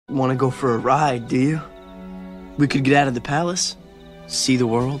want to go for a ride, do you? We could get out of the palace, see the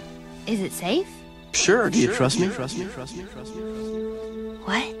world. Is it safe? Sure. Do you trust me? What?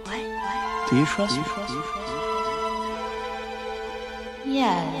 Do you trust me?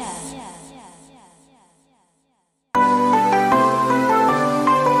 Yes.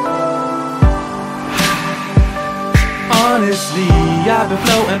 Honestly, I've been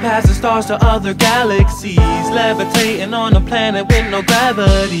floating past the stars to other galaxies, levitating on a planet with no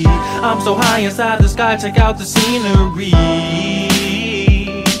gravity. I'm so high inside the sky, check out the scenery.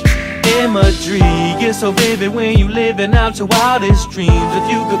 Imagery gets so vivid when you living out your wildest dreams. If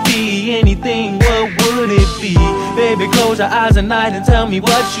you could be anything, what would it be? Baby, close your eyes at night and tell me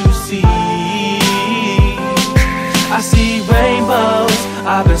what you see. I see rainbows,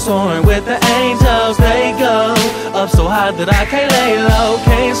 I've been soaring with the angels. They go up so high that I can't lay low,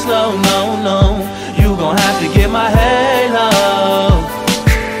 can't slow, no, no. You gon' have to get my halo.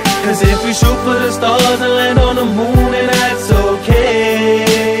 Cause if we shoot for the stars and land on the moon, then that's okay.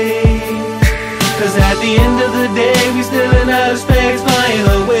 Cause at the end of the day, we still in outer space flying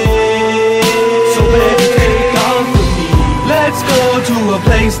away. So baby, take off with me. Let's go to a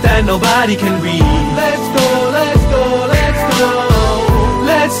place that nobody can reach. Let's go, let's go, let's go.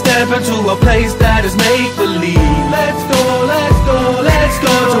 Let's step into a place that is make-believe. Let's go, let's go, let's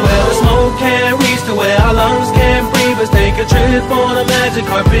go. To where the smoke can't reach, to where our lungs can't breathe. Let's take a trip on a magic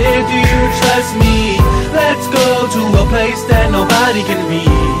carpet, do you trust me? Let's go to a place that nobody can reach.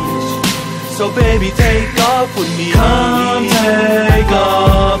 So baby, take off with me. Come take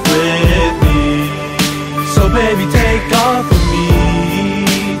off with me. So baby, take off with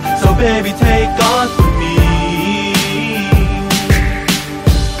me. So baby, take off with me.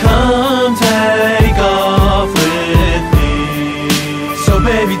 Come take off with me. So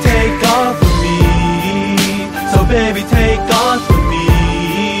baby, take off with me. So baby, take off with me.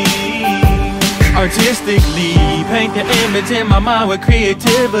 Artistically, paint the image in my mind with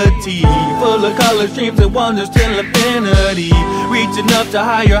creativity, full of colors, dreams and wonders till infinity. Reaching up to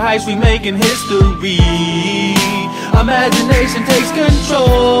higher heights, we making history. Imagination takes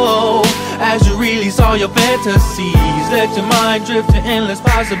control as you release all your fantasies. Let your mind drift to endless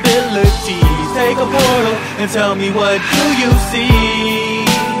possibilities. Take a portal and tell me, what do you see?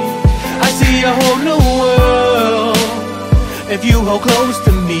 I see a whole new world. If you hold close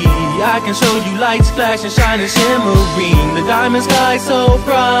to me, I can show you lights flashing, shining, shimmering. The diamond sky so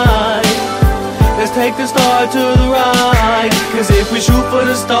bright. Let's take the star to the right. Cause if we shoot for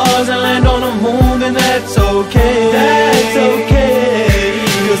the stars and land on the moon, then that's okay. That's okay.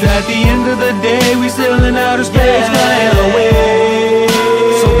 Cause at the end of the day, we still in outer space, flying away.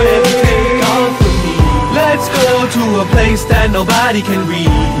 So baby, take off with me. Let's go to a place that nobody can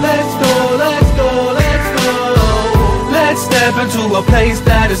reach. Let's go, let's go, let's go. Let's step into a place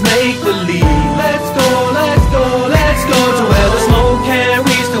that is make-believe. Let's go, let's go, let's go. To where the smoke can't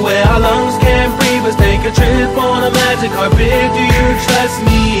reach, to where our lungs can't breathe. Let's take a trip on a magic carpet, do you trust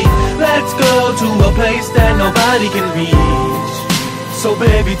me? Let's go to a place that nobody can reach. So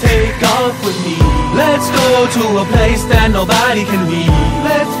baby, take off with me. Let's go to a place that nobody can reach.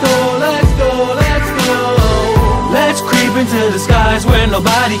 Let's go, let's go, let's go. Let's creep into the skies where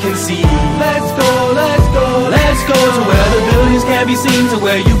nobody can see. Let's go, let's go, let's go. To where the buildings can't be seen, to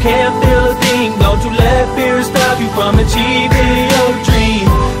where you can't feel a thing. Don't you let fear stop you from achieving your dream.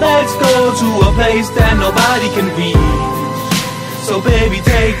 Let's go to a place that nobody can reach. So baby,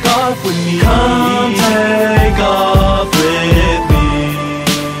 take off with me. Come take off with me.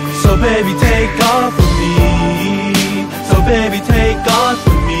 So baby, take off with me. So baby, take off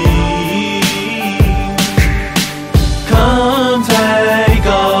with me. Come take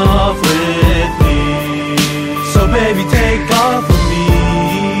off with me. So baby, take off with me.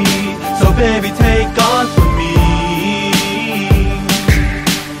 So baby, take off with me.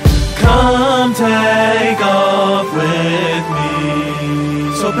 Come take off with me.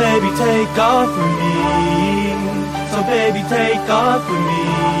 So baby, take off with me. So baby, take off with me.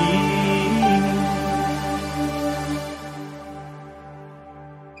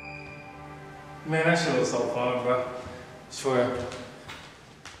 Man, that shit was so fun, bro. Swear.